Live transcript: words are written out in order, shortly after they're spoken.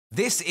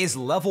This is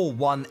level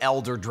 1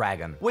 Elder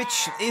Dragon,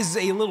 which is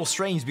a little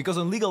strange because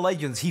in League of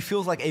Legends, he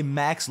feels like a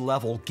max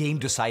level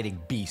game-deciding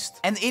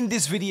beast. And in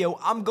this video,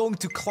 I'm going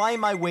to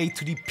climb my way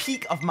to the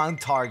peak of Mount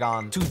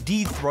Targon to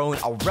dethrone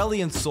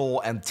Aurelion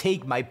Sol and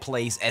take my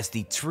place as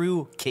the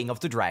true king of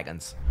the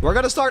dragons. We're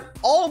gonna start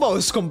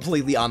almost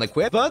completely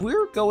unequipped, but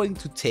we're going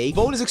to take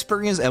bonus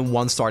experience and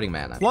 1 starting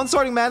mana. 1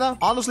 starting mana,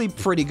 honestly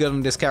pretty good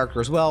on this character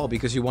as well,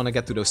 because you want to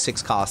get to those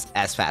 6 costs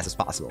as fast as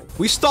possible.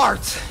 We start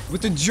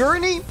with the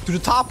journey to the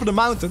top of the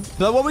mountain,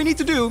 but what we need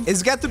to do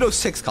is get to those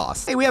 6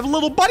 costs. Hey, we have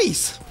little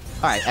buddies.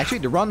 All right, actually,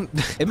 the run,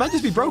 it might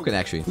just be broken,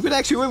 actually. We could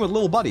actually win with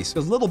little buddies,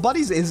 because little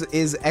buddies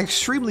is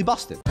extremely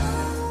busted.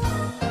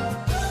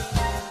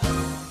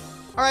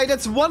 All right,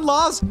 that's 1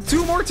 loss,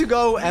 2 more to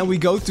go, and we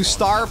go to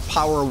star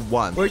power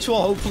 1, which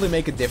will hopefully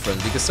make a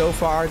difference, because so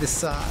far,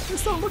 this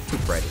don't look too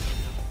pretty.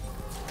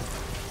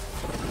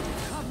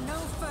 Come no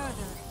further.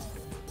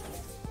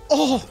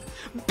 Oh,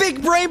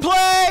 big brain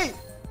play!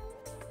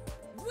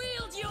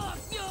 Wield your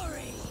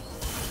fury.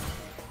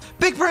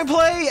 Big brain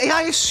play!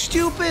 AI is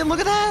stupid, look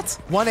at that!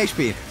 1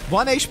 HP.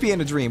 1 HP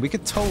in a dream. We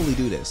could totally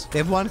do this. They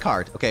have 1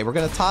 card. Okay, we're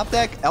gonna top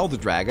deck Elder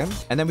Dragon,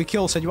 and then we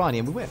kill Snnuy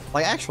and we win.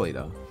 Like, actually,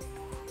 though.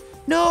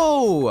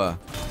 No!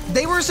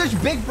 They were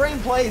such big brain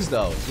plays,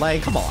 though.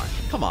 Like, come on.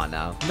 Come on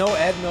now. No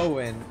Ed, no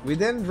win. We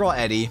didn't draw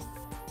Eddie.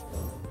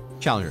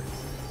 Challenger.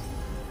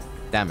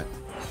 Damn it.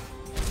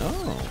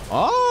 Oh.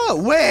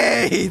 Oh,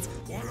 wait!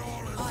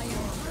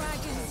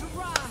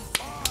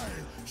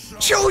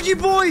 Choji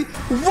boy!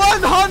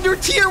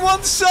 100 tier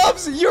 1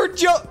 subs! You're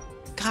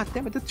God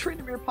damn it, the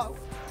Trinamir power.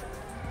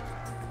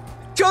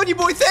 Choji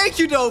boy, thank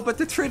you, though, but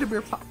the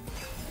Trinamir power.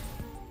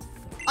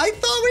 I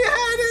thought we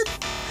had it!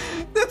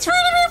 The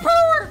Trinamir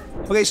power!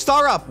 Okay,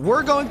 star up.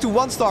 We're going to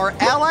 1 star.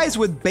 Allies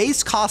with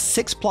base cost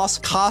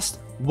 6+, cost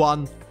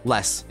 1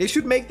 less. It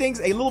should make things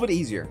a little bit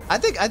easier. I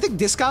think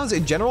discounts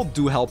in general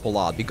do help a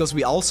lot, because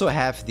we also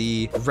have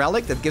the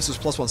relic that gives us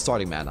 +1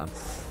 starting mana.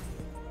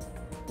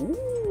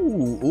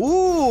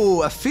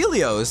 Ooh,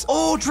 Aphelios.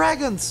 Oh,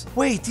 dragons.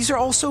 Wait, these are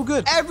all so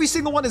good. Every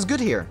single one is good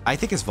here. I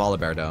think it's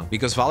Volibear, though,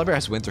 because Volibear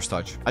has Winter's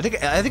Touch. I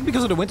think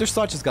because of the Winter's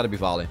Touch, it's got to be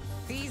Volley.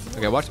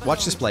 Okay,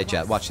 watch this play,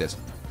 chat. Watch this.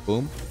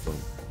 Boom, boom.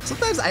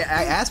 Sometimes I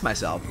ask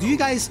myself, do you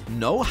guys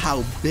know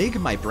how big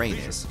my brain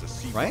is?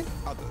 Right?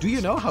 Do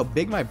you know how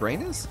big my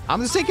brain is?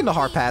 I'm just taking the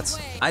hard paths.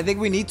 I think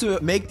we need to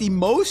make the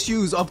most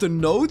use of the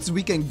nodes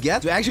we can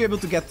get to actually be able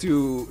to get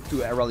to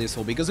Aurelion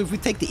Sol, because if we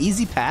take the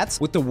easy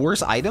paths with the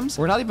worst items,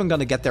 we're not even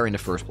gonna get there in the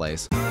first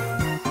place.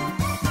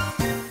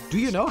 Do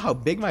you know how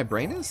big my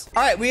brain is?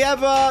 All right, we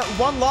have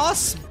 1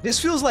 loss. This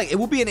feels like it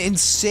will be an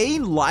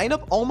insane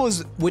lineup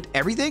almost with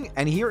everything,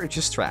 and here it's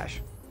just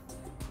trash.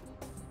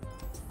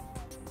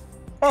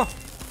 Oh,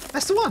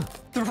 that's the one.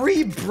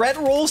 3 bread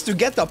rolls to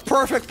get the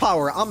perfect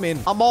power. I'm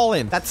in. I'm all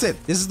in. That's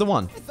it. This is the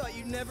one. I thought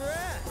you'd never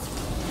ask.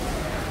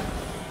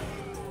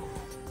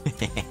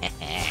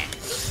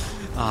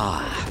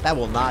 That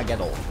will not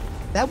get old.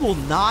 That will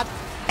not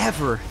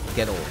ever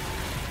get old.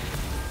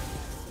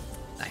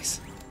 Nice.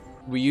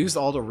 We used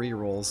all the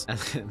re-rolls, and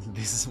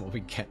this is what we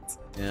get.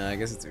 Yeah, I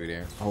guess it's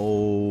Udyr.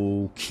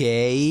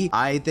 Okay.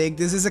 I think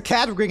this is a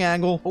cat ring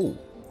angle. Oh.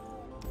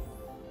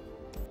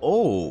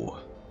 Oh.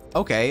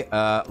 Okay,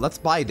 let's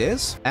buy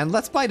this, and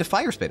let's buy the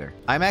Fire Spitter.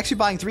 I'm actually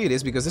buying 3 of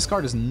this because this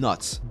card is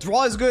nuts.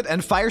 Draw is good,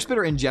 and Fire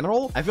Spitter in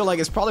general, I feel like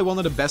it's probably one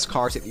of the best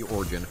cards in the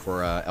Origin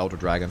for Elder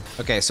Dragon.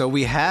 Okay, so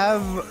we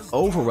have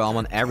Overwhelm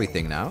on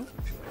everything now.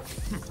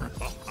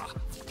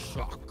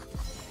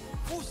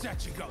 Who's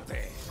that you got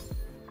there?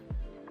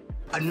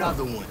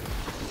 Another one.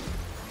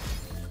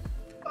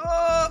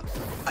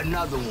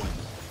 Another one.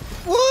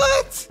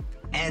 What?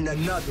 And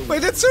another one.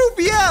 Wait, that's 2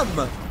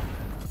 PM!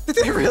 Did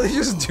they really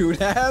just do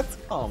that?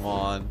 Come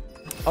on.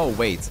 Oh,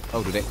 wait.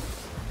 Oh, do they?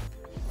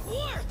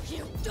 Work,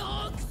 you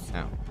dogs.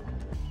 Oh.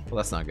 Well,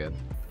 that's not good.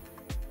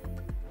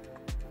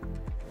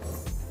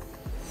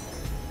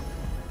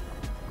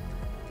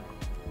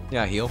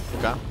 Yeah, heal.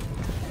 Okay.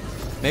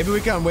 Maybe we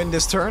can win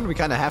this turn. We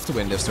kind of have to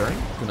win this turn.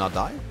 Do not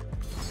die.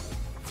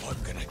 I'm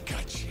gonna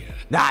cut you.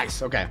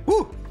 Nice. Okay.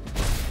 Woo.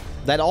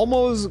 That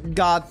almost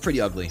got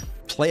pretty ugly.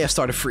 Play a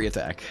start a free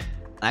attack.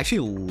 I actually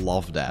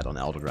love that on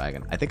Elder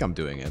Dragon. I think I'm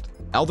doing it.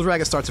 Elder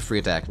Dragon starts a free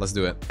attack. Let's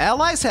do it.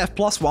 Allies have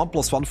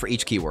 +1/+1 for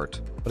each keyword.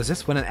 What is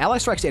this? When an ally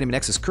strikes the enemy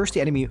next, curse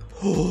the enemy.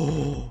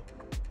 Oh,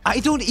 I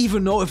don't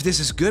even know if this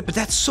is good, but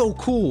that's so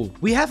cool.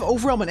 We have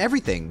Overwhelm and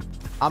everything.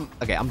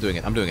 Okay, I'm doing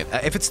it. I'm doing it.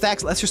 If it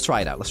stacks, let's just try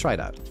it out. Let's try it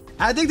out.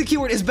 I think the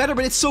keyword is better,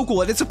 but it's so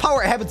cool. And it's a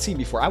power I haven't seen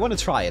before. I want to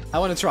try it. I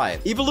want to try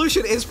it.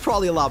 Evolution is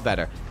probably a lot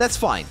better. That's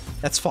fine.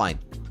 That's fine.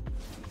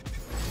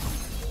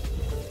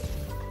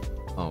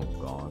 Oh,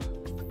 God.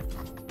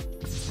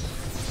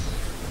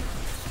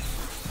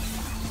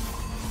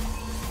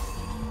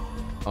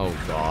 Oh,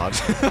 God.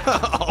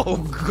 Oh,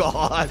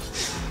 God.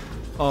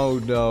 Oh,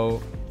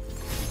 no.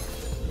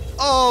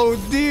 Oh,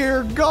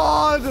 dear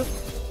God.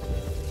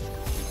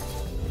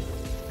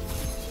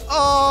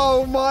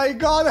 Oh, my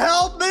God.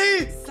 Help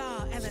me.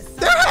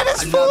 Their head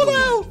is full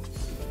now.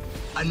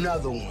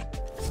 Another one.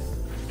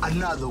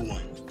 Another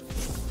one.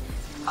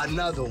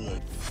 Another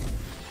one.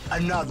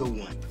 Another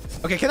one.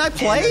 Okay, can I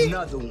play? And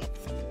another one.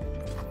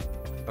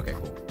 Okay,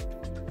 cool.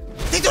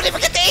 They don't even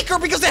get the acre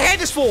because their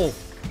hand is full.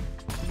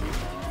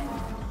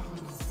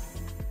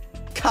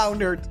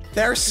 Countered.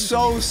 They're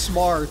so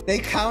smart. They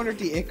countered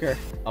the Icar.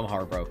 I'm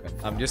heartbroken.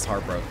 I'm just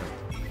heartbroken.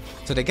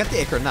 So they get the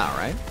Icar now,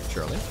 right?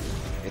 Surely.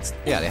 It's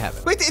yeah, they have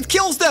it. Wait, it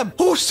kills them.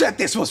 Who said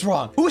this was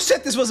wrong? Who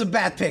said this was a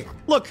bad pick?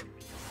 Look.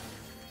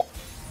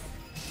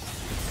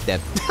 Dead.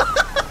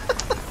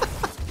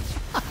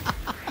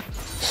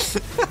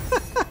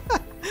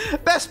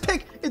 Best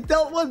pick. It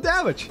dealt 1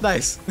 damage.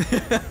 Nice.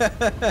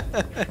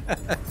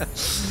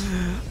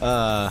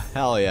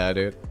 Hell yeah,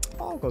 dude.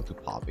 I'll go to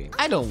Poppy.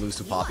 I don't lose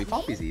to Poppy.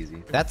 Poppy's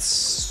easy.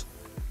 That's...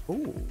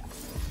 Ooh.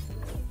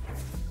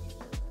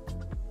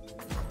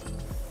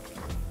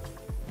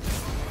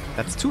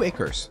 That's 2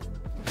 acres.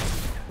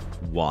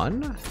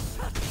 1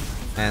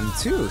 and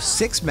 2.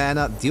 6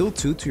 mana, deal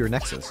 2 to your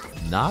Nexus.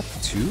 Not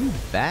too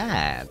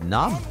bad.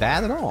 Not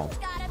bad at all.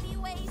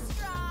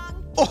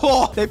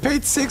 Oh, they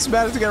paid 6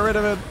 mana to get rid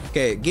of it.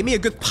 Okay, give me a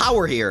good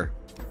power here.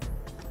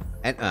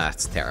 And,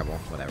 it's terrible.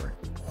 Whatever.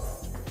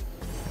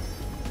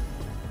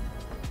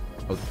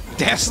 Oh,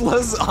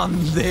 Tesla's on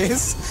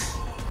this?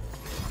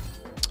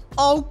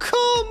 Oh,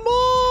 come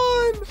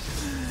on!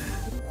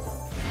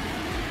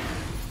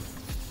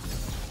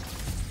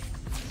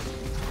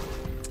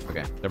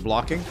 Okay, they're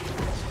blocking.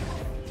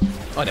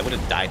 Oh, they would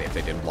have died if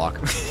they didn't block.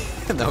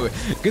 No,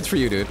 good for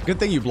you, dude. Good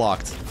thing you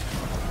blocked.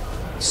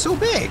 So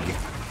big.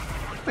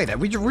 Wait,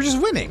 we're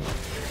just winning.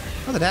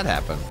 How did that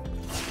happen?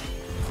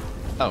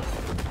 Oh.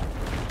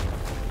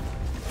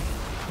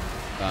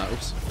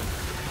 Oops.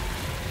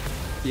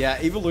 Yeah,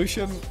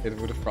 evolution, it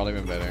would have probably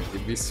been better.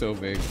 It'd be so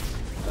big.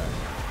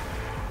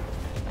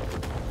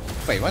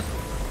 Wait, what?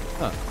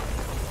 Huh.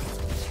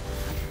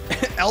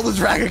 Elder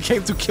Dragon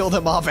came to kill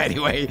them off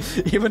anyway,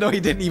 even though he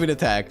didn't even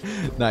attack.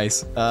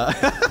 Nice.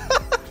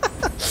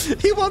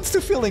 He wants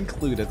to feel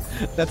included.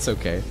 That's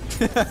okay.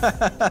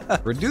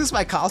 Reduce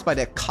my cost by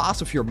the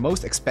cost of your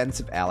most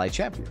expensive ally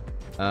champion.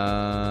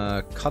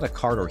 Cut a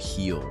card or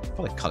heal?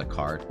 Probably cut a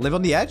card. Live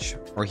on the edge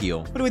or heal?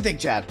 What do we think,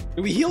 Chad?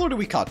 Do we heal or do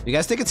we cut? You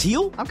guys think it's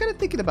heal? I'm kind of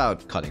thinking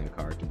about cutting a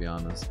card, to be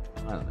honest.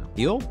 I don't know.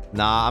 Heal?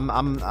 Nah,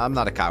 I'm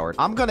not a coward.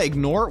 I'm gonna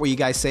ignore what you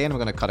guys say and I'm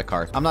gonna cut a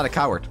card. I'm not a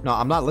coward. No,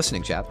 I'm not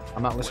listening, chat.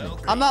 I'm not listening.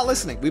 I'm not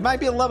listening. We might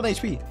be at 11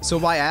 HP. So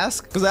why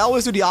ask? Because I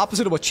always do the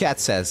opposite of what chat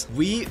says.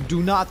 We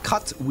do not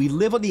cut. We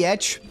live on the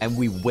edge and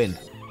we win.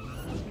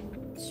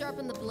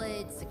 Sharpen the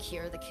blade,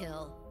 secure the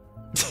kill.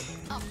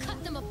 I'll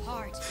cut them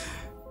apart.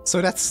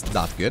 So that's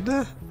not good.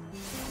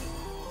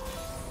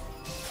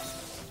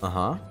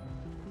 Uh-huh.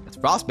 It's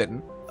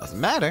frostbitten. Doesn't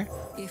matter.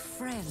 A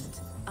friend,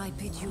 I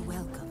bid you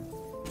welcome.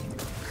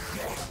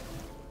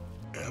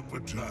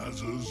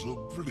 Appetizers are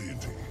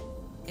plenty.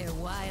 A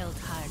wild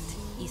heart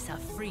is a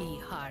free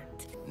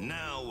heart.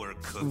 Now we're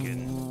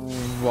cooking.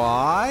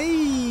 Why?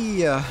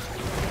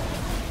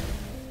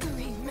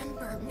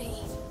 Remember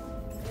me.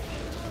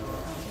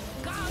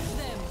 Guard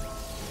them!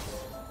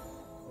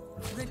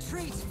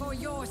 Retreat for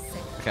your sake.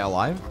 Okay,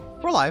 alive?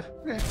 We're alive.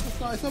 Okay,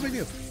 it's no big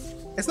deal.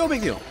 It's no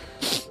big deal.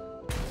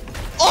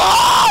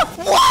 Oh!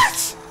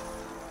 What?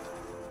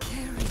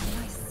 Carry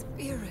my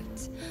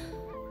spirit.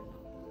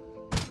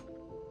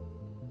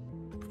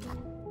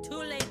 Too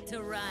late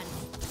to run.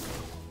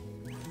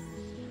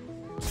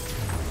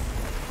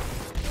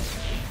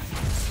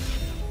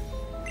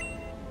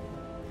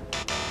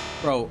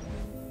 Bro,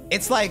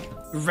 it's like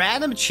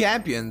random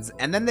champions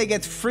and then they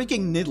get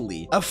freaking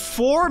Nidalee. A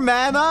 4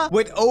 mana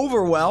with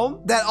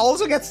Overwhelm that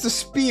also gets the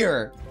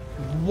spear.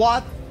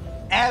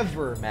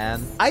 Whatever,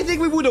 man. I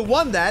think we would have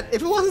won that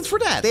if it wasn't for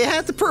that. They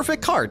had the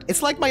perfect card.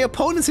 It's like my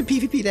opponents in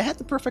PvP. They had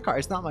the perfect card.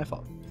 It's not my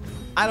fault.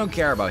 I don't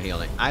care about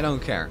healing. I don't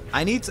care.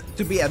 I need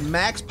to be at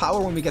max power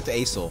when we get to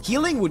Aesol.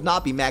 Healing would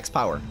not be max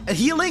power. And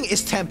healing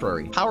is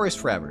temporary. Power is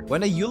forever.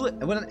 When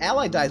an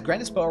ally dies,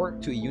 grant its power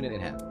to a unit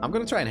in hand. I'm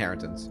gonna try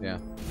Inheritance. Yeah.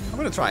 I'm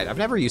gonna try it. I've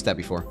never used that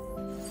before.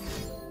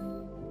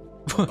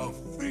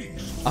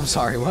 I'm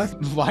sorry, what?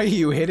 Why are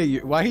you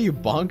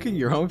bonking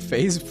your own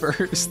face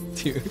first,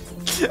 dude?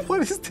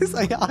 What is this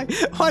AI?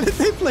 Why did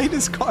they play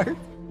this card?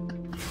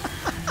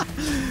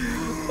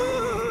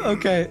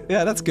 Okay,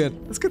 yeah, that's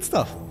good. That's good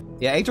stuff.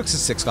 Yeah, Aatrox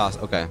is 6 cost.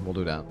 Okay, we'll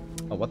do that.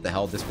 Oh, what the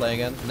hell? Display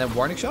again? And then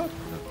Warning Shot?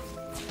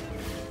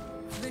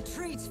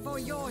 Retreat for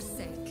your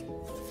sake.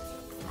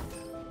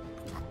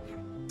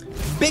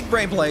 Big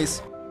brain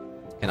plays.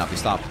 Cannot be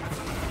stopped.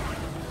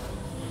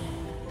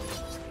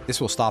 This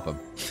will stop him.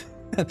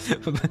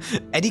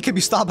 Eddie can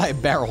be stopped by a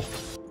barrel.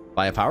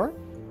 By a power?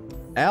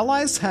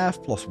 Allies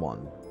have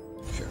 +1.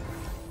 Sure.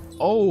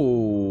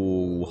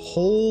 Oh,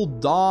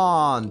 hold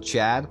on,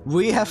 Chad.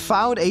 We have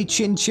found a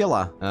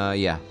chinchilla.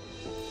 Yeah.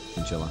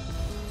 Chinchilla.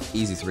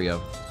 Easy 3-0.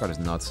 This card is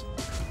nuts.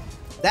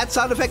 That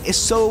sound effect is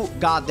so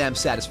goddamn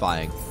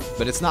satisfying.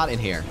 But it's not in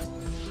here.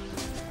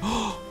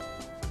 Hello,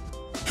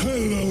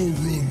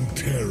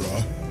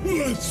 Runeterra.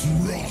 Let's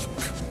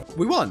rock.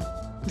 We won.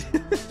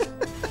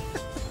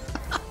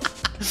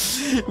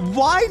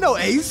 Why no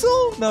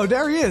Aesol? No,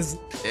 there he is.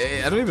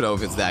 I don't even know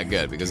if it's that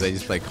good because they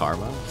just play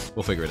Karma.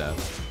 We'll figure it out.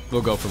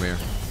 We'll go from here.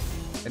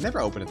 They never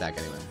open attack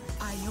anyway.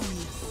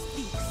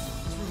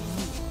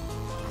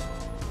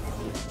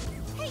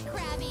 Hey,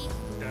 Krabby.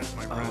 That's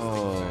my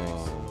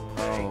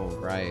Oh,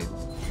 right.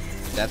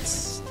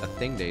 That's a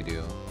thing they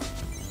do.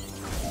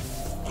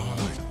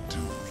 I do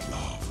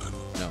love him.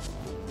 No.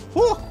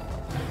 Woo!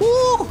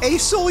 Woo! A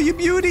Sol, you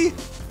beauty!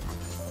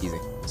 Easy.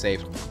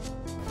 Saved.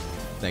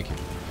 Thank you.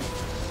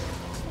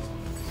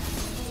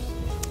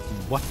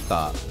 What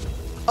the?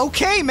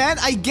 Okay, man,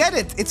 I get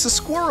it. It's a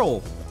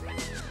squirrel.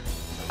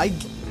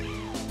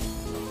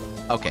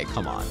 Okay,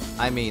 come on.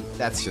 I mean,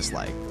 that's just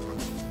like...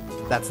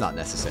 That's not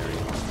necessary.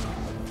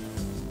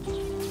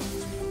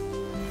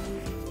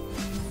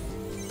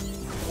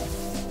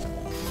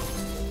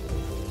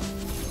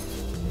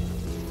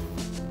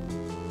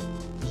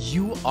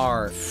 You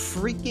are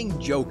freaking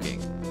joking.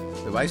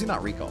 Wait, why is he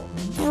not recalled?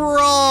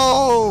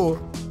 Bro!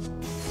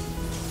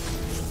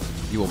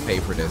 You will pay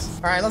for this.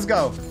 All right, let's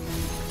go.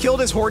 Kill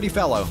this horny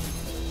fellow.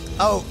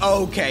 Oh,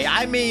 okay.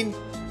 I mean...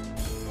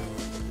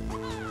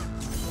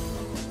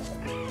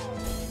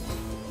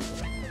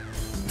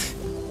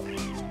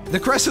 The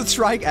Crescent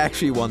Strike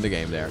actually won the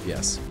game there,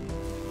 yes.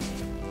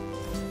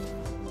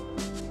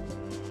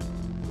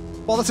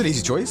 Well, that's an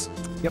easy choice.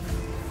 Yep,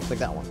 like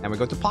that one. And we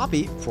go to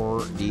Poppy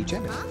for the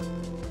champion.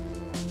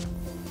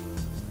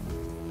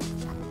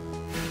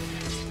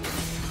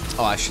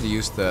 Oh, I should have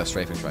used the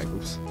Strafing Strike.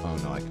 Oops. Oh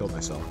no, I killed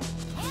myself.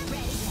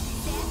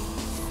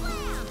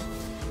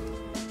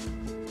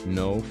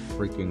 No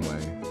freaking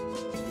way.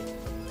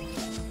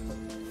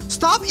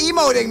 Stop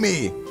emoting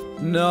me!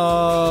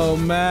 No,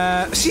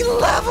 man. She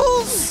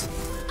levels!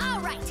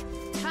 All right,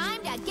 time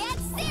to get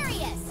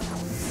serious.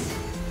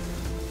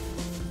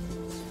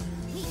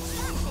 We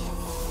got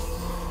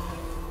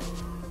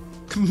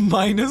this.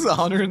 Minus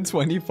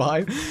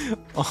 125?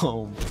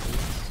 Oh.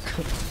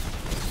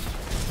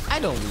 I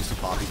don't lose to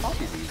Poppy.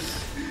 Poppy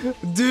loses.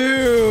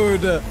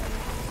 Dude!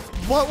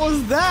 What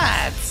was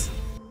that?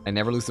 I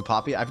never lose to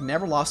Poppy. I've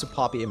never lost to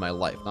Poppy in my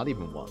life. Not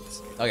even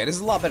once. Okay, this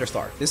is a lot better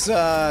start. This,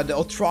 the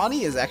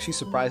Ultrani is actually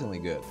surprisingly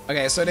good.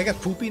 Okay, so they got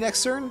Poopy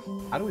next turn.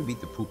 How do we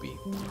beat the Poopy?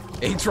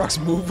 Aatrox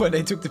moved when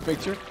they took the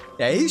picture.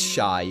 Yeah, he's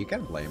shy. You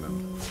can't blame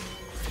him.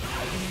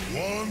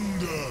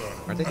 Wonder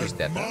I think he's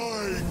dead now.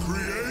 my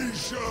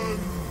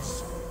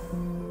creations.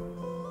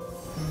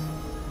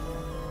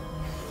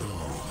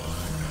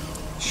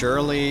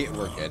 Surely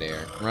we're good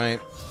here, right?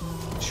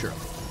 Sure.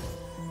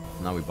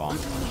 Now we bomb.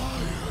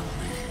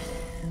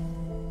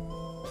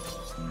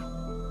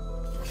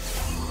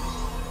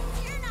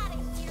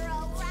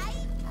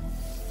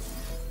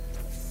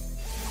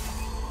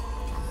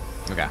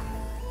 Okay.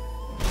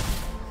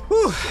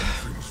 Whew.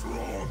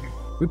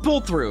 We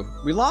pulled through.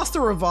 We lost the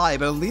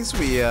revive, but at least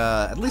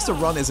the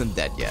run isn't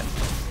dead yet.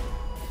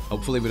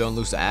 Hopefully we don't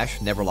lose to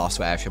Ashe. Never lost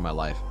to Ashe in my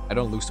life. I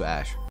don't lose to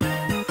Ashe.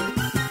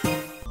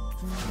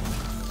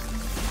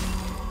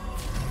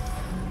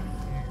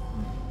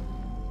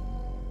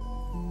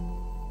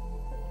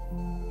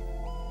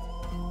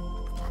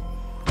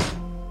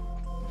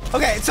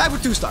 Okay, it's time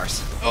for 2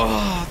 stars.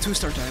 Oh,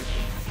 2-star time.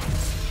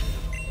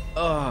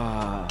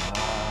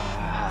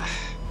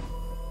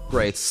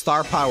 Great.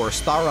 Star power,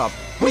 star up.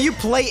 When you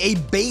play a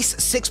base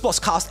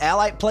 6+ cost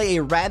ally, play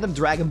a random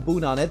dragon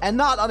boon on it, and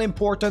not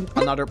unimportant,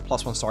 another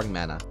 +1 starting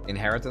mana.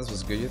 Inheritance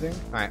was good, you think?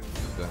 Alright,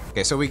 good.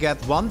 Okay, so we get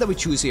one that we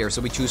choose here.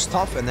 So we choose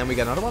tough, and then we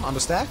get another one on the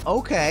stack.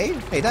 Okay.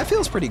 Hey, that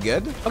feels pretty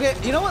good. Okay,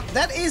 you know what?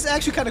 That is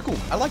actually kind of cool.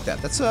 I like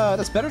that. That's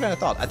better than I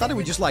thought. I thought it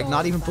would just like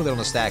not even put it on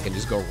the stack and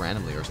just go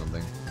randomly or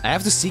something. I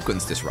have to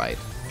sequence this right.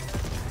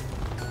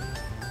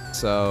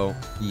 So,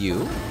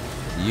 you.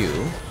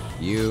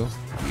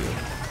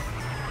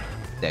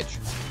 Edge.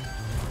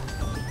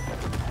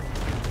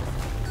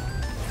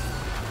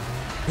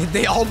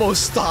 They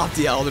almost stopped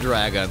the Elder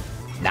Dragon.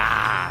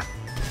 Nah.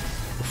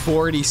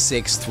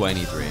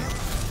 46-23.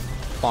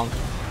 Bonk.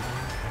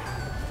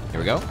 Here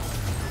we go.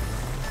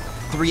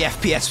 3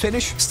 FPS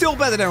finish. Still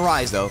better than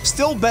Rise, though.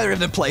 Still better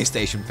than the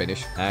PlayStation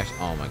finish. Actually,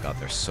 oh my god,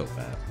 they're so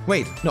bad.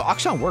 Wait, no,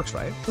 Akshan works,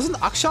 right? Doesn't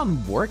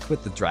Akshan work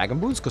with the Dragon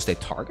Boons because they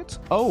target?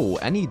 Oh,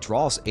 and he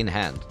draws in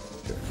hand.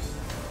 Sure.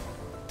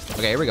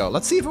 Okay, here we go.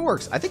 Let's see if it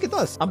works. I think it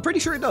does. I'm pretty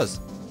sure it does.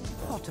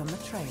 Hot on the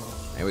trail.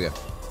 Here we go.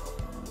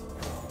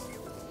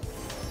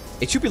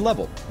 It should be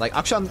level. Like,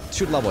 Akshan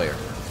should level here.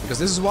 Because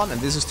this is 1 and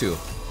this is 2.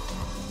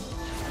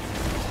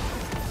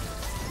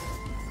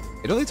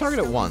 It only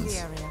targeted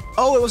once.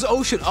 Oh, it was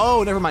Ocean.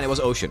 Oh, never mind. It was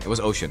Ocean. It was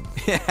Ocean.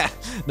 Yeah.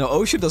 No,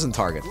 Ocean doesn't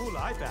target.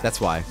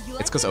 That's why.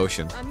 It's because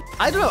Ocean.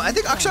 I don't know. I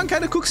think Akshan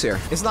kind of cooks here.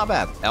 It's not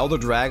bad. Elder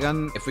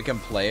Dragon, if we can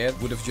play it,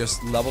 would have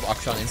just leveled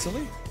Akshan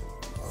instantly.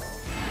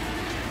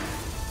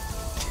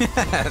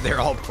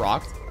 They're all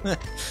procced.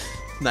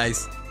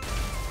 Nice.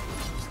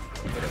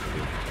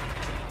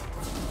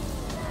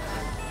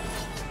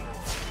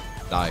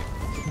 Die.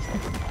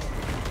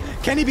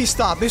 Can he be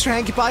stopped? Mr.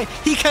 Hanky Pie?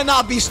 He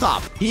cannot be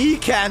stopped. He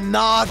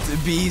cannot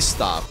be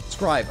stopped.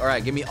 subscribe. All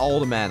right, give me all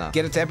the mana.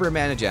 Get a temporary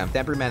mana gem.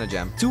 Temporary mana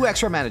gem. 2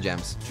 extra mana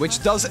gems,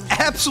 which does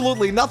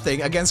absolutely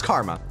nothing against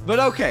Karma. But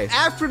okay,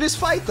 after this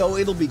fight, though,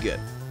 it'll be good.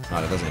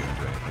 Oh, that doesn't even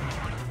do anything.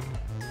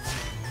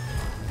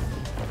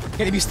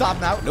 Can he be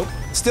stopped now? Nope.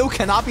 Still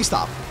cannot be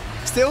stopped.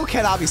 Still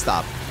cannot be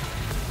stopped.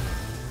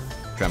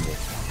 Tremble.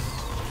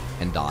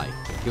 And die.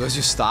 He was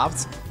just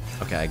stopped?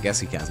 Okay, I guess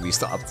he can't be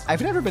stopped.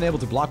 I've never been able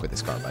to block with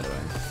this card, by the way.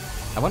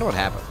 I wonder what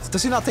happens.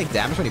 Does he not take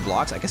damage when he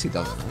blocks? I guess he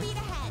doesn't. Right?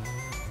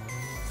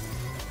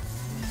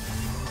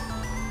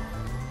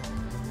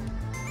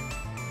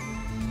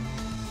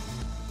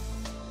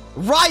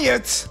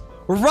 Riot!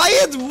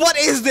 Riot, what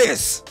is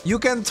this? You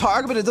can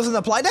target, but it doesn't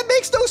apply. That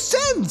makes no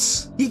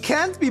sense. He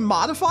can't be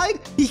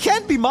modified? He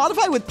can't be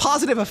modified with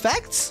positive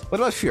effects?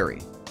 What about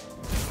Fury?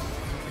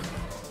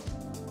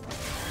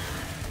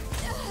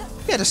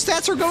 Yeah, the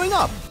stats are going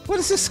up. What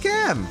is this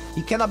scam?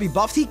 He cannot be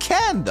buffed. He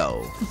can,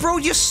 though. Bro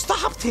just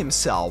stopped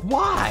himself.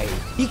 Why?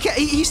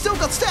 He still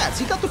got stats.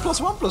 He got the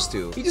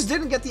 +1/+2. He just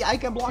didn't get the I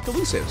can block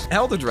elusives.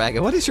 Elder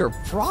Dragon, what is your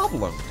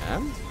problem,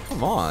 man?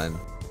 Come on.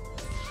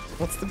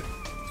 What's the...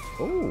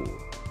 Oh.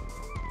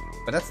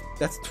 But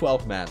that's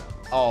 12 mana.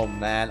 Oh,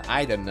 man.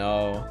 I don't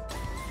know.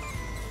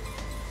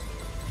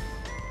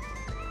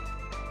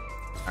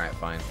 All right,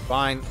 fine.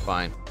 Fine,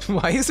 fine.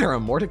 Why is there a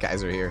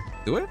Mordekaiser here?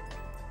 Do it?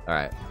 All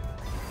right.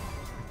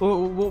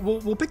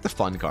 We'll pick the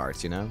fun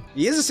cards, you know?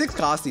 He is a 6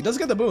 cost. He does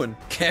get the boon.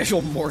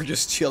 Casual more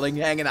just chilling,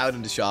 hanging out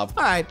in the shop.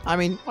 All right. I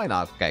mean, why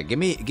not? Okay, give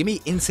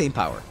me insane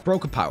power.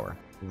 Broken power.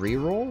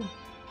 Reroll?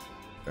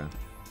 Okay.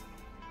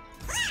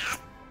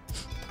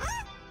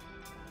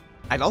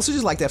 I'd also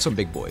just like to have some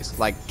big boys.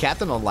 Like,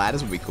 Captain on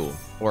Lattice would be cool.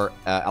 Or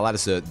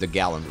Lattice the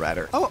Gallant,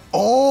 rather.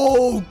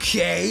 Oh,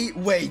 okay.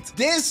 Wait.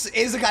 This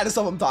is the kind of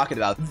stuff I'm talking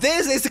about.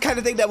 This is the kind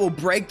of thing that will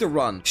break the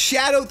run.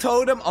 Shadow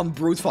Totem on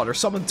Brute Fodder.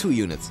 Summon 2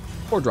 units.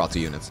 Or draw 2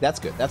 units. That's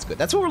good. That's good.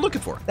 That's what we're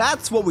looking for.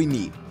 That's what we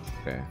need.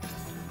 Okay.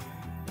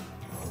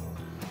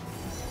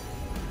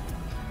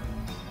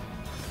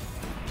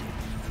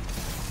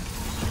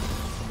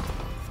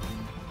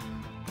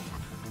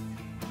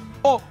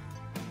 Oh!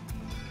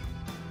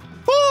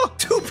 Oh!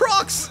 2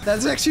 procs!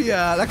 That's actually,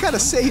 that kind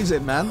of saves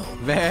it, man.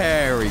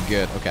 Very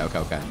good. Okay, okay,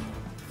 okay.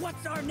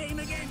 What's our name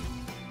again?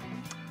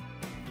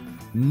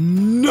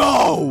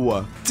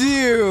 No!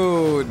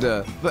 Dude!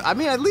 But, I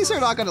mean, at least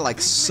they're not gonna,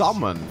 like,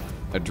 summon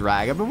a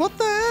dragon, but what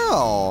the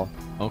hell?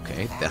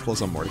 Okay,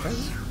 Deathless on Mordecai.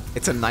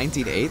 It's a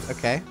 19-8.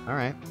 Okay,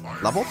 alright.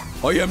 Level?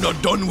 I am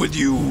not done with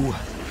you!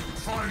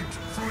 Fight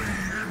free,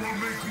 it will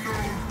make no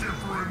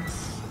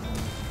difference.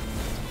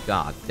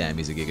 God damn,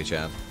 he's a Giga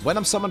Champ. When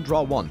I'm summoned,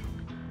 draw 1.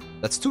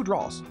 That's 2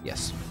 draws.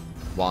 Yes.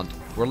 Wand.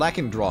 We're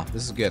lacking draw.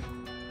 This is good.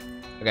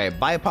 Okay,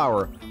 buy a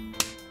power.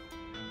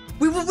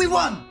 We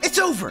won! It's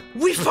over!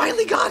 We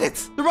finally got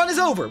it! The run is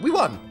over. We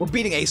won. We're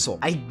beating Asol.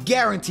 I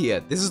guarantee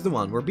it. This is the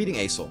one. We're beating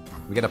Asol.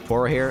 We get a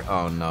Pora here.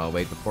 Oh no,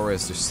 wait. The Pora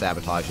is just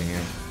sabotaging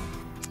here.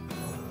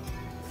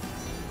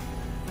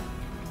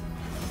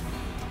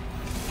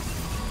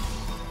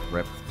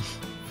 Rip.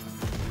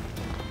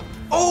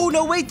 Oh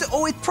no, wait.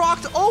 Oh, it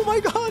procced. Oh my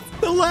god.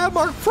 The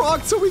landmark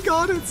procced, so we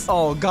got it.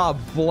 Oh, god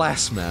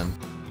bless, man.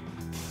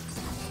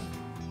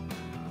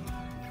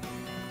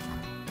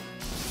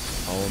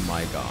 Oh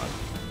my god.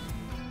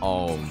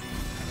 Oh.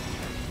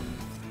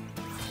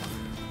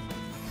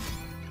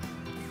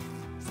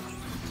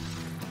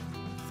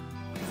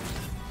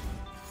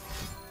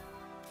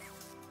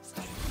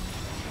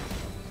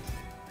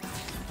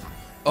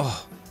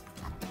 Oh.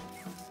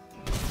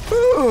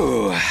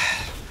 Ooh.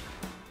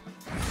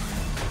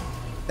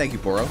 Thank you,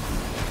 Poro.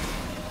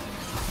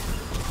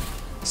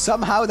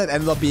 Somehow that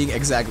ended up being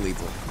exactly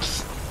lethal.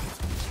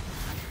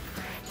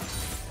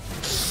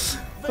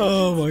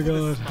 Oh my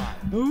god.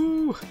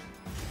 Ooh.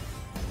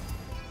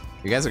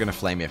 You guys are gonna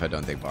flame me if I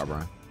don't take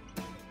Barbara.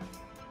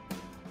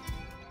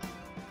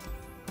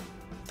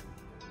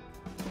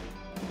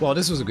 Well,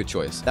 this was a good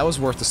choice. That was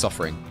worth the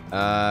suffering.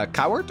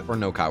 Coward or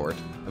no coward?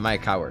 Am I a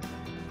coward?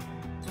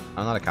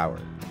 I'm not a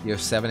coward. You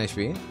have 7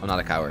 HP? I'm not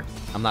a coward.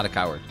 I'm not a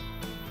coward.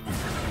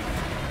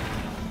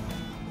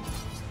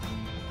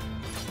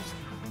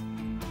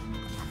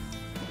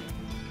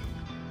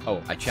 Oh,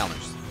 I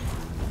challenged.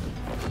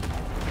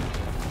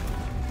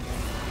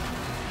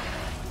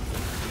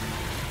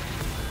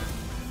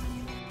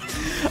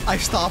 I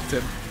stopped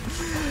him.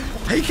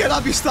 He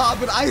cannot be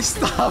stopped, but I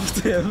stopped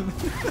him.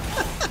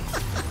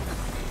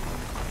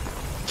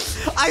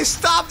 I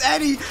stopped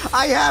Eddie.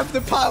 I have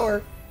the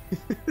power.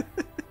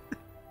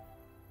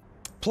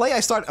 Play,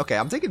 I start. Okay,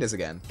 I'm taking this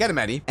again. Get him,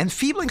 Eddie.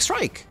 Enfeebling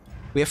Strike.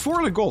 We have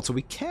 400 gold, so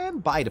we can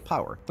buy the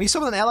power. When you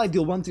summon an ally,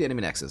 deal 1 to the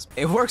enemy nexus.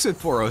 It works with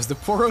Poros. The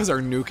Poros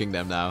are nuking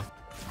them now.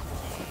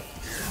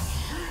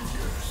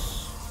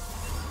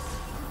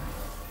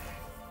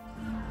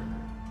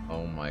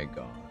 Oh my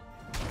god.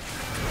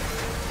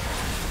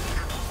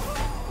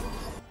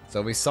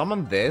 So we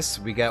summon this,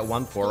 we get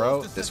 1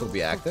 Poro, this will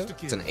be active.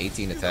 It's an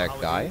 18 attack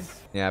guy.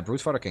 Yeah,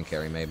 Brute Fodder can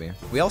carry maybe.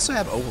 We also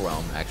have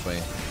Overwhelm, actually.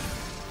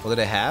 What do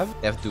they have?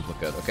 They have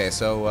duplicate. Okay,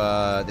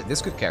 so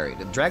this could carry.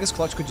 The Dragon's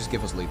Clutch could just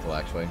give us lethal,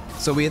 actually.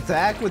 So we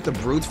attack with the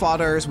Brute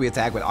Fodders. We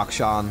attack with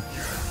Akshan.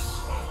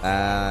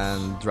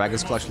 And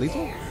Dragon's Clutch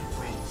lethal?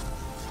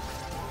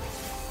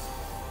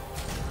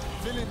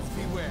 Villains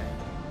beware.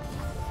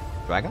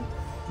 Dragon?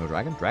 No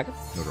dragon? Dragon?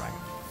 No dragon.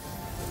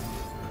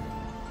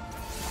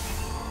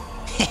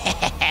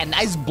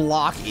 Nice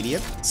block,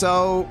 idiot.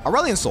 So,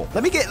 Aurelion Sol.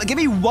 Give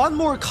me one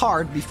more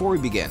card before we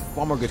begin.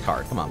 One more good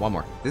card. Come on, one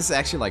more. This is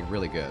actually like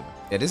really good.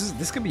 Yeah,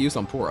 this could be used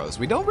on Poros.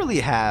 We don't really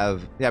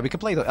have. Yeah, we could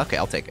play. Okay,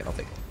 I'll take it. I'll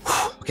take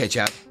it. Okay,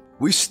 chat.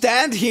 We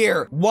stand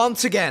here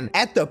once again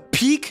at the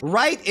peak,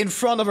 right in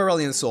front of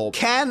Aurelion Sol.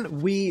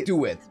 Can we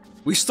do it?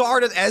 We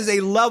started as a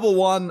level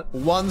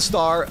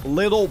 1-star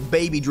little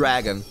baby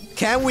dragon.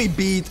 Can we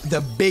beat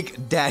the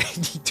big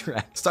daddy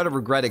dragon? Started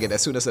regretting it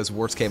as soon as those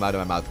words came out of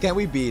my mouth. Can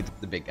we beat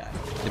the big guy?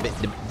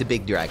 The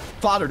big dragon.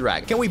 Father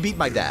dragon. Can we beat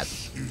my dad?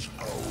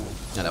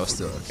 No, that was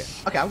still okay.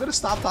 Okay, I'm gonna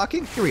stop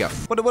talking. Here we go.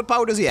 What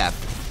power does he have?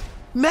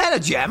 Mana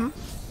gem?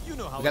 You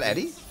know how We got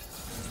Eddie?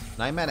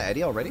 9 mana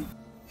Eddie already?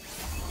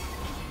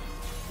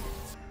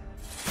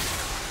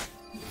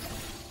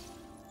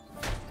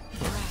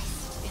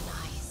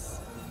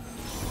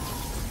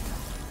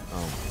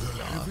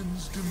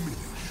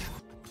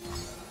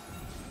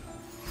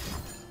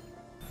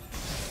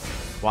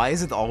 Why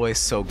is it always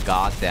so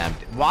goddamn...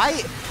 Why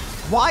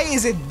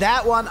is it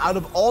that one out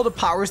of all the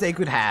powers they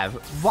could have?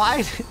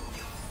 Why did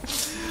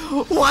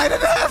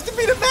it have to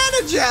be the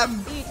mana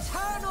gem?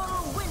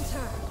 Eternal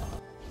winter.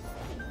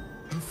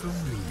 A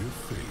familiar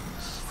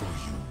face for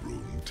you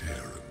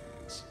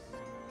Runeterrans.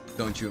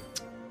 Don't you?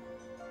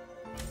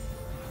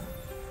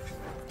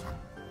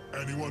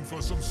 Anyone for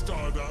some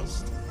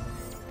stardust?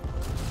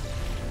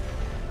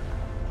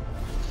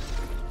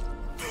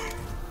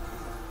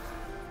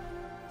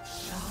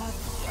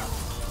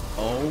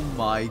 Oh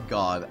my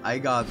god, I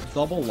got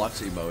double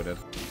Lux emoted.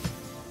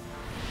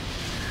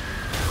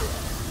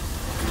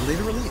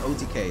 Literally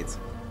OTK'd.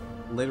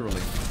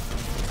 Literally.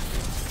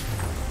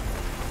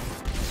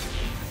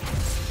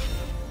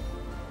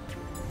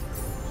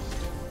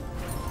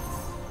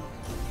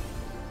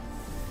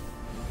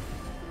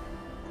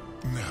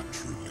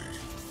 Naturally.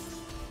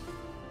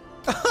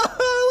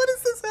 What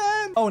is this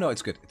hand? Oh no,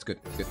 it's good. It's good.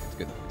 It's good. It's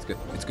good. It's good.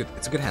 It's good.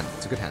 It's a good hand.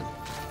 It's a good hand.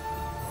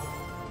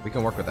 We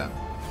can work with that.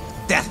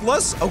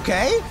 Deathless,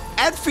 okay.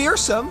 And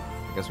fearsome.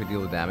 I guess we deal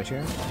with damage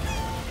here.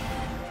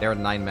 They're at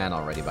 9 mana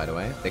already, by the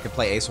way. They can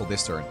play Asol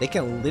this turn. They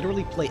can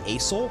literally play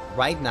Asol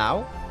right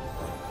now.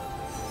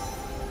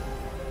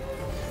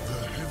 The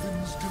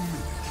heavens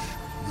diminish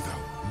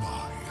without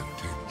my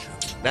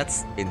attention.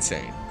 That's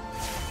insane.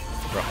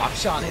 Bro,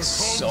 Akshan is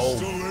so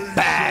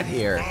bad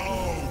here.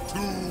 Bow to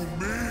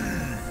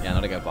me. Yeah, now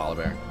they got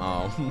Volibear.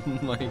 Oh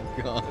my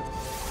god.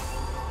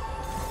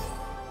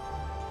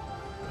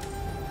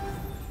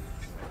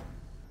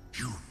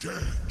 You dare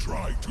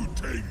try to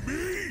tame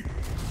me?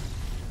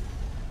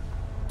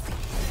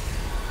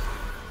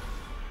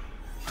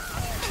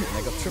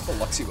 I got triple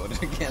Luxie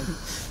voted again.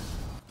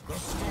 The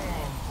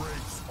storm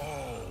breaks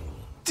all.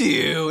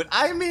 Dude,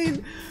 I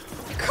mean,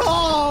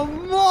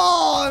 come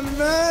on,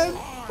 man.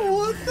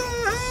 What the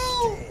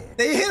hell?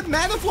 They hit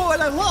mana flow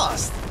and I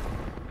lost.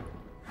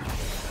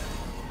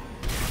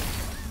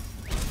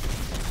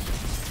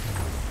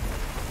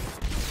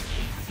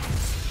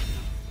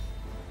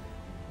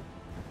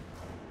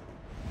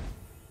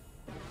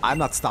 I'm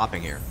not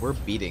stopping here. We're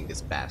beating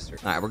this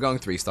bastard. All right, we're going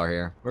 3-star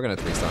here. We're gonna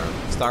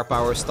 3-star. Star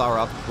power, star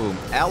up, boom.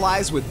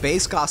 Allies with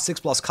base cost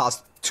 6+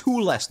 cost 2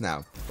 less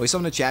now. We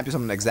summon the champion,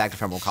 summon an exact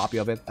ephemeral copy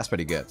of it. That's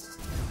pretty good.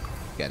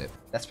 Get it.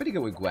 That's pretty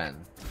good with Gwen.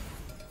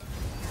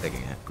 I'm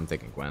taking it. I'm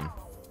taking Gwen.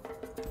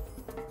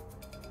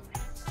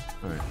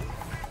 All right.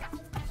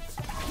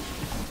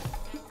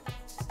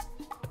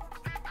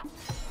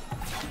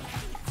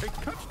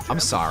 I'm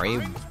sorry.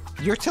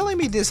 You're telling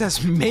me this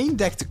has main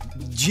decked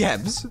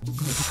gems?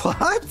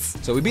 What?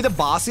 So we beat a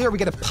boss here, we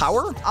get a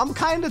power? I'm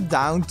kind of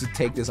down to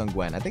take this on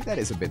Gwen. I think that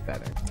is a bit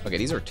better. Okay,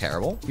 these are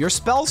terrible. Your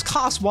spells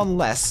cost 1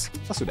 less.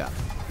 Let's do that.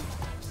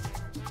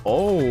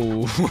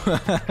 Oh.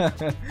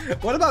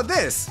 What about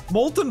this?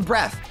 Molten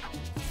Breath.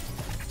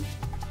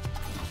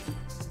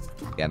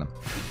 Get him.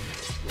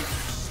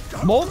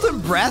 Molten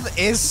Breath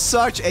is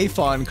such a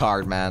fun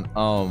card, man.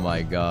 Oh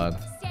my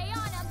god. Stay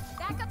on him.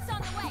 Backup's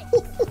on the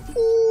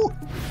way.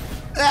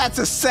 That's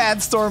a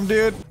sandstorm,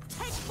 dude.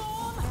 Take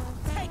form,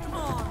 take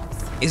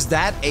arms. Is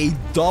that a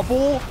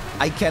double?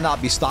 I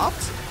cannot be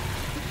stopped.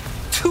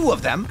 2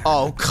 of them.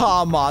 Oh,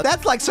 come on.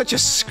 That's like such a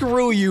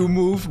screw you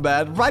move,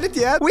 man. Right at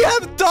the end, we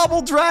have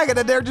double dragon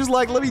and they're just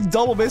like, let me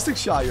double mystic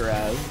shot your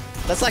ass.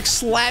 That's like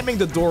slamming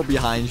the door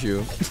behind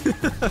you.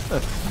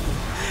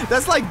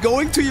 That's like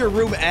going to your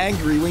room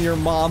angry when your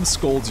mom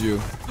scolds you.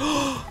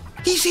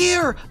 He's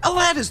here!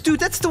 Aladdis,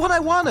 dude, that's the one I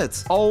wanted.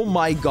 Oh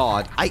my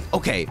god.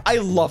 Okay, I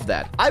love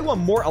that. I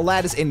want more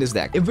Aladdis in this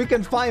deck. If we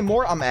can find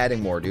more, I'm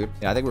adding more, dude.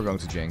 Yeah, I think we're going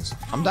to Jinx.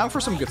 I'm down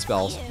for some good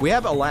spells. We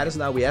have Aladdis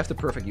now. We have the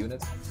perfect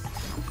unit.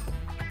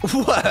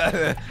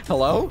 What?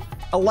 Hello?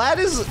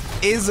 Aladdin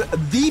is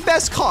the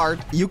best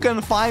card you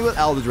can find with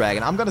Elder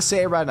Dragon. I'm gonna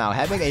say it right now.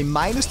 Having a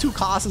 -2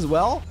 cost as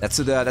well. That's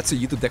a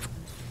YouTube deck.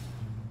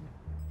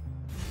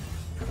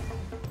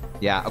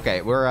 Yeah,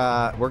 okay,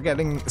 we're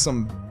getting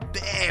some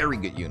very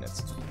good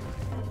units.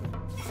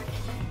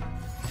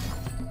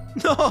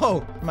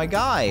 No, my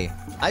guy.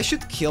 I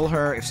should kill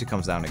her if she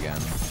comes down again.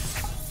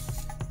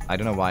 I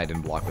don't know why I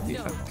didn't block with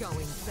defense.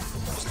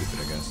 I'm stupid,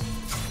 I guess.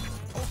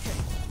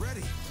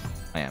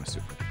 I am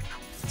stupid.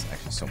 It's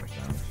actually so much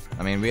damage.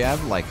 I mean, we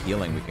have like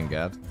healing we can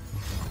get.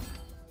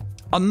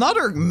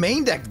 Another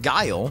main deck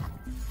Guile.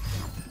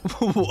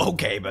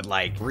 Okay, but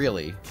like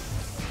really.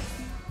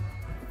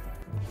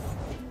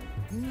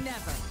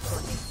 Never.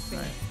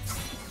 Right.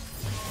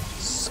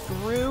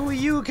 Screw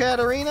you,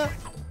 Katarina.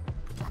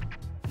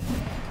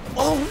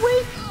 Oh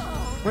wait,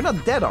 we're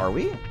not dead, are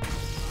we?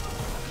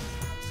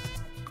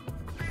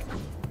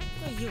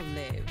 You'll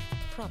live,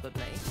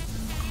 probably.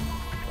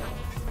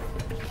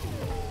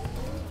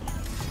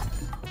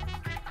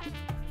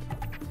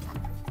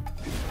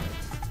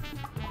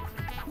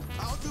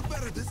 I'll do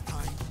better this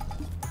time.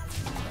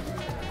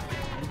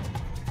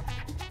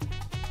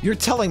 You're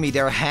telling me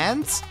their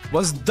hands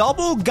was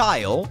double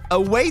Guile, a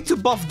way to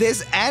buff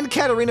this and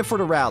Katarina for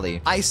the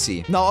rally. I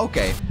see. No,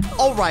 okay.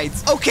 All right.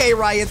 Okay,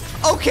 Riot.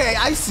 Okay,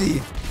 I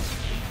see.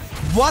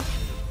 What?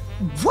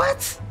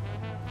 What?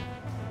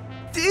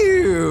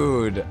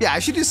 Dude. Yeah, I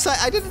should decide.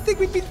 I didn't think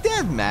we'd be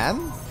dead,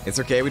 man. It's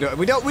okay. We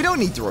don't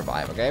need to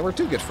revive. Okay, we're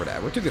too good for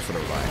that. We're too good for the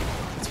revive.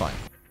 It's fine.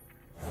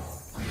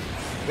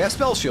 We have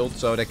spell shield,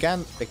 so they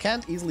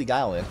can't easily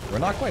Guile it. We're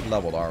not quite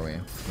leveled, are we?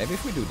 Maybe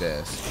if we do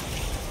this.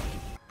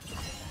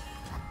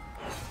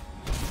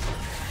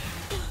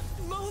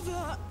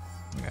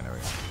 Okay, there we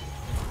go.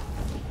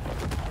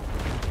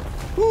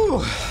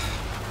 Whew.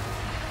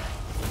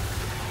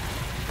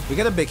 We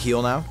get a big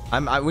heal now.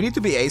 We need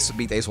to beat Ace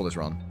this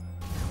run.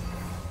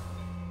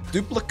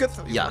 Duplicate?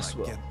 Yes.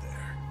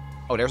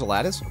 Oh, there's a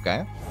lattice?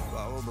 Okay.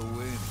 Follow the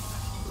wind,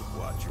 but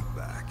watch your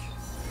back.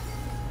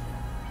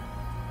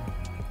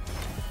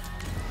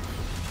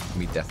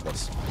 Me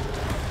deathless.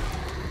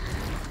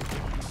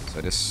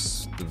 So this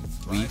is the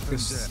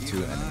weakest to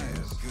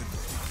enemies.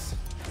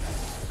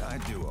 I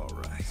do all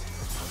right.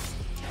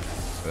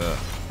 Ugh.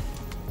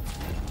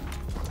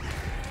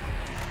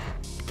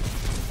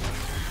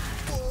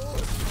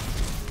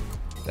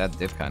 That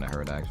did kind of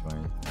hurt, actually.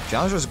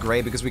 Challenger is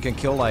great because we can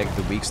kill, like,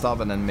 the weak stuff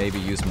and then maybe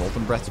use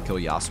Molten Breath to kill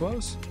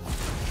Yasuo's.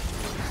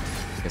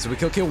 Okay, so we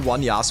can kill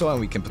one Yasuo and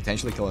we can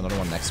potentially kill another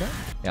one next turn.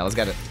 Yeah, let's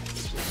get it.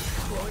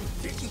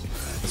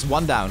 It's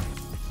one down.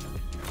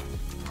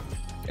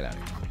 Get out of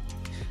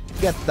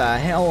here. Get the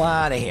hell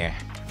out of here.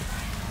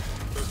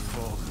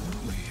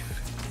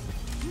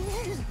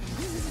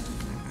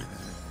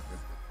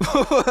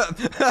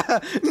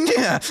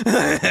 Yeah.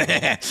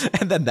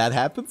 And then that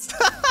happens.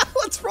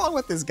 What's wrong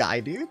with this guy,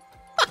 dude?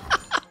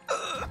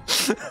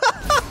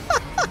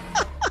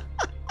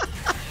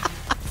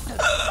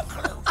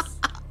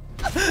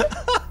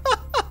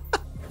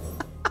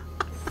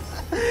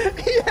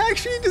 He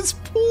actually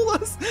just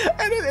pulled us,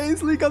 and then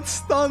Ainsley got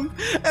stunned,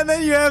 and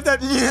then you have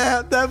that,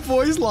 yeah, that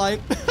voice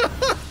line.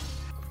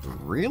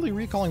 Really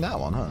recalling that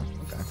one, huh?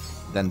 Okay.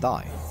 Then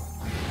die.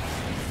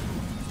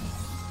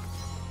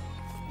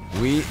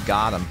 We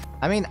got him.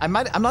 I mean, I'm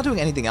not doing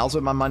anything else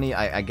with my money.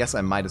 I guess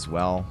I might as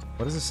well.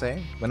 What does it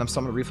say? When I'm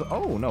summoned refill.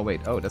 Oh, no,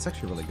 wait. Oh, that's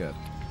actually really good.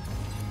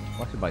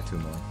 I'll actually buy 2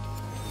 more.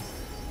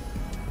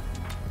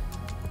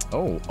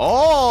 Oh.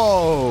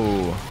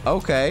 Oh!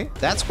 Okay.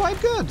 That's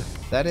quite good.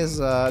 That is,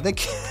 they're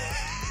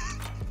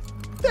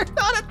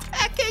not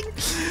attacking!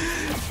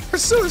 They're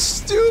so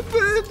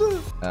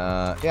stupid!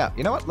 Yeah,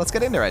 you know what? Let's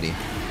get in there, Eddie.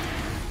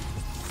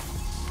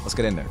 Let's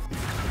get in there.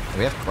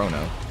 We have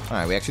Chrono.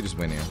 Alright, we actually just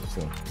win here.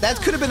 Cool.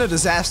 That could have been a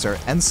disaster,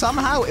 and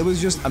somehow it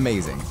was just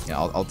amazing. Yeah,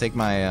 I'll take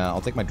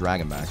my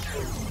dragon back.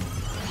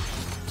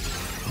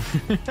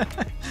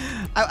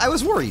 I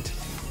was worried.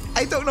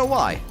 I don't know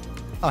why.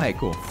 Oh, hey,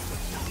 cool.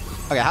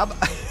 Okay, how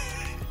about...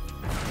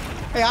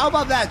 Hey, how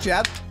about that,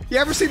 Jeff? You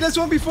ever seen this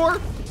one before?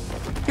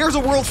 Here's a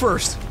world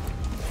first.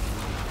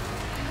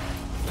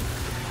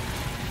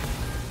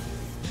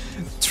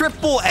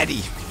 Triple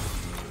Eddie.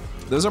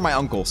 Those are my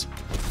uncles.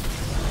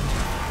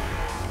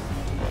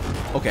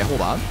 Okay,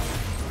 hold on.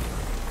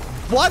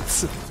 What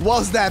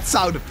was that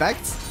sound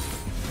effect?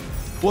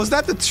 Was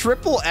that the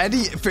Triple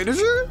Eddie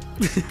finisher?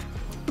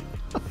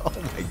 Oh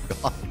my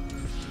god.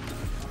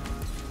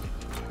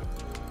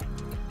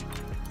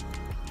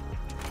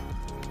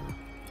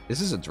 This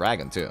is a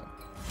dragon too.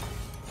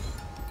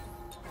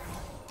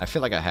 I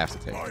feel like I have to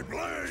take it. My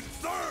blade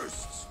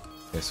thirsts.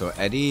 Okay, so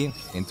Eddie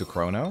into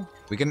Chrono.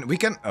 We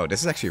can. Oh,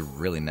 this is actually a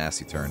really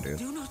nasty turn, dude.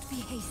 Do not be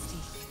hasty.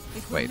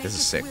 It will Wait, make this is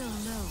us sick. will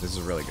know. This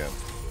is really good.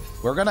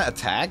 We're gonna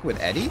attack with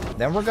Eddie,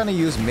 then we're gonna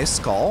use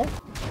Mist Call.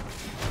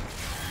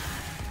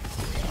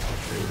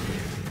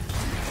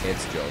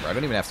 It's Joker. I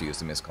don't even have to use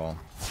the Mist Call.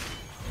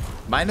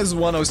 Minus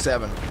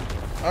 107.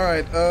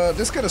 Alright,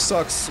 this kinda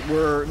sucks.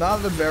 We're not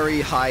at a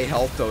very high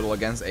health total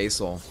against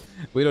Asol.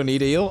 We don't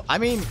need a heal. I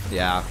mean,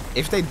 yeah.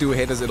 If they do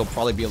hit us, it'll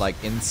probably be like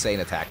insane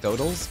attack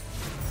totals.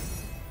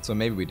 So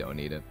maybe we don't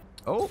need it.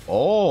 Oh.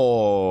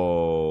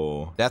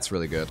 Oh. That's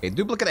really good. Okay,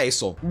 duplicate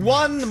Aesol.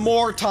 One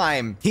more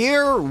time.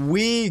 Here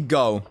we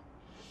go.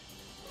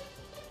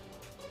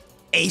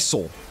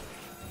 Aesol.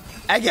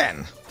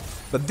 Again.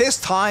 But this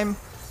time,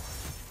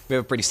 we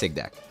have a pretty sick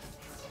deck.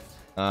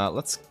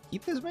 Let's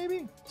keep this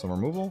maybe? Some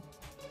removal.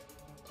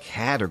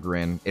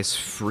 Catagrin is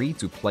free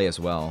to play as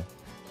well.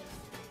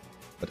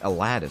 But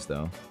Aladdis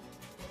though.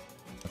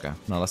 Okay,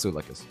 no, let's do it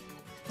like this.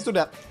 Let's do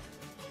that.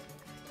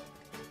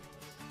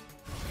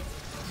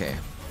 Okay.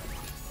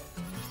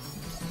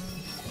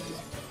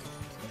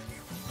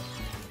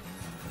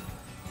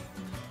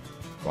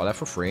 Draw that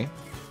for free.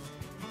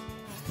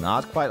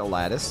 Not quite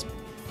Aladdis,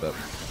 but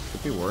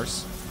could be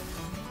worse.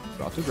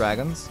 Draw 2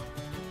 dragons.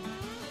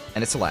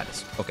 And it's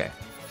Aladdis. Okay.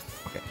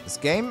 Okay, this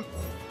game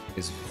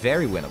is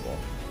very winnable.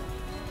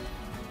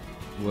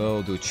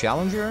 We'll do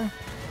Challenger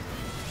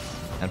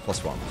and +1.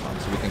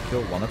 So we can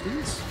kill one of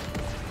these.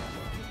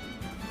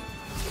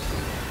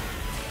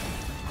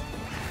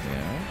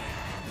 Yeah.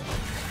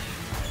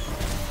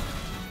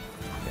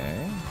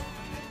 Okay.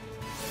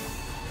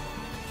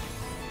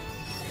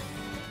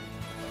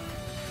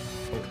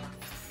 Oh.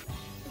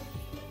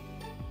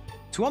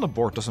 2 on the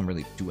board doesn't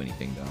really do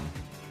anything though.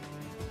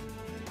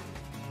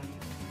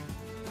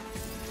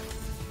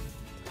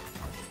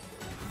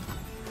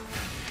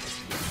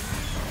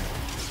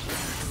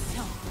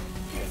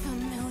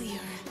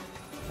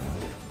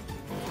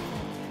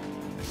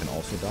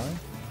 Die.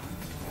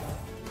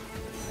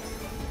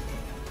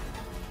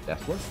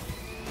 Deathless?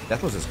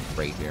 Deathless is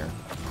great here.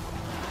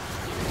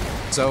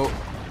 So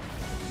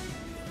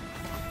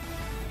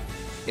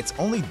it's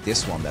only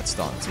this one that's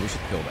stunned, so we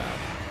should kill that.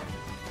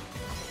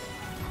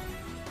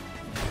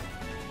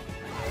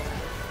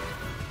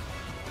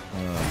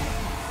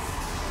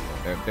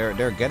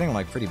 They're getting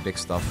like pretty big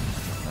stuff.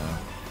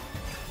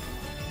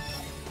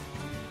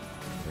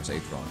 There's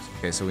 8 frogs.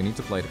 Okay, so we need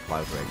to play the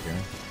Cloud Break here.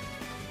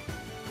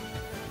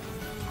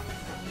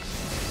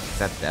 Is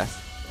that death?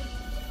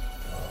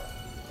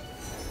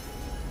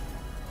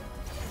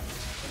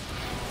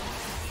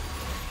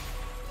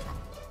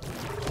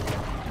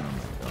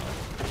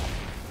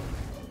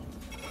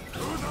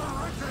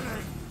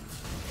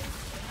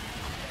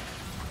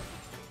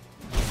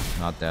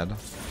 Not dead.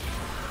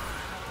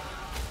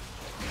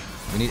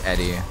 We need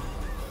Eddie.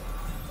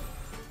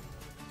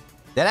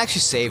 That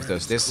actually saved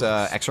us. This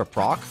extra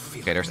proc.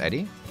 Okay, there's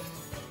Eddie.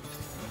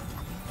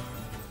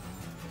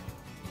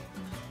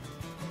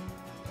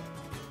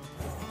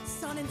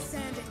 Sun and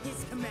sand at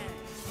his command.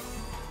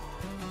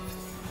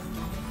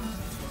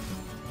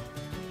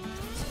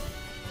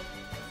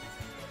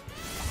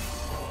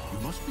 You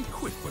must be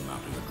quick when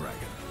mounting a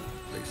dragon.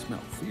 They smell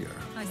fear.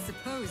 I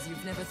suppose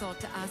you've never thought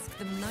to ask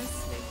them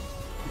nicely.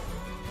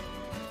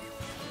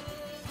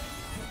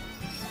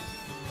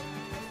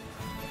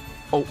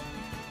 Oh. To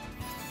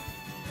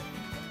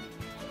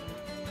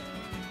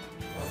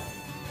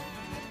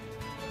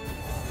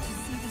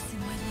see this in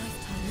my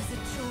lifetime is a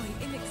joy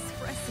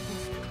inexpressible.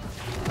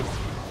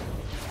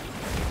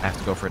 I have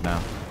to go for it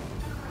now.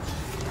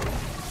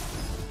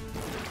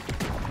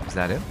 Is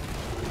that it?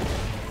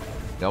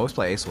 They always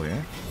play Aesol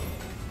here.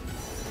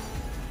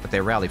 But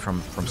they rally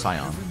from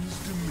Scion.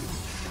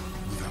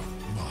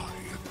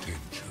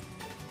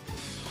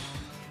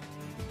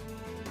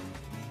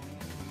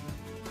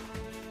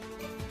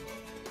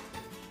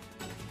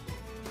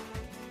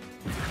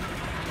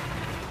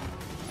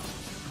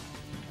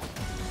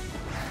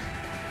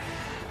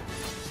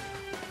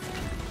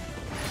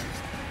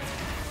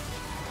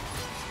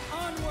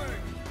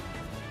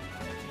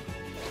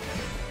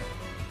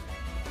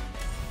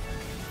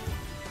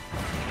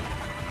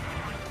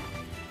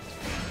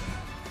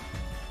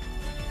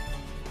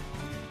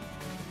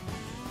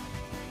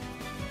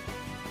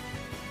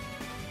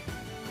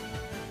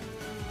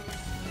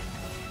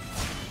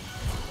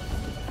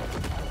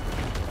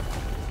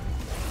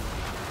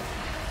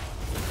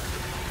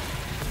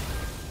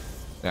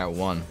 That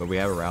one, but we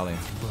have a rally.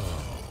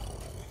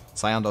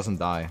 Scion doesn't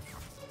die.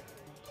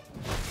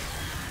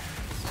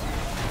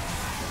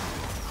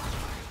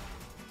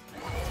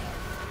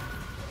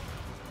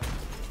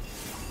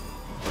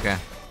 Okay.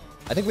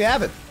 I think we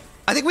have it.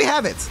 I think we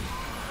have it.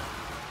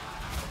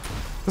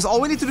 Because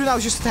all we need to do now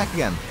is just attack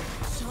again.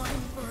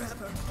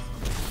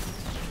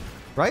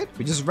 Right?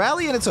 We just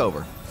rally and it's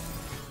over.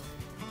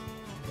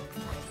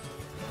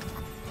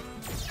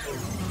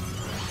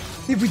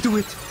 Did we do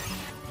it?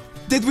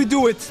 Did we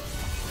do it?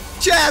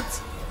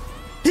 Chat!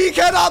 He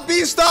cannot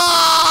be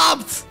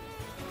stopped!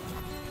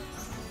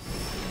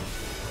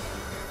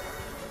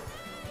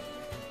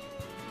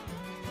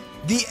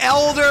 The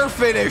Elder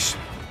finish.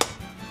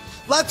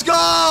 Let's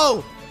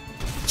go!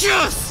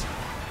 Yes!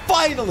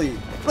 Finally!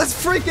 Let's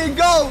freaking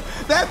go!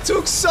 That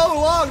took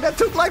so long! That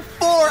took like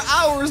 4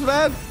 hours,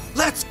 man!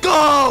 Let's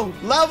go!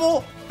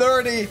 Level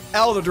 30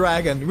 Elder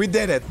Dragon. We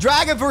did it.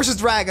 Dragon versus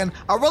Dragon.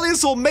 Aurelion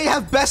Sol may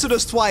have bested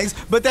us twice,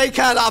 but they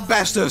cannot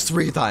best us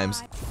 3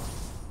 times.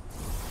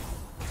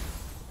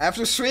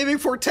 After streaming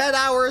for 10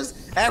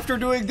 hours, after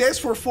doing this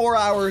for 4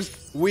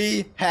 hours,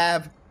 we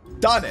have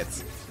done it.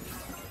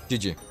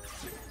 GG.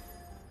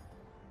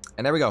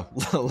 And there we go.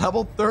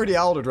 Level 30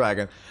 Elder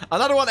Dragon.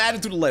 Another one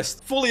added to the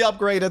list. Fully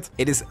upgraded.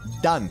 It is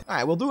done. All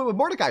right, we'll do it with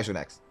Mordekaiser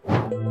next.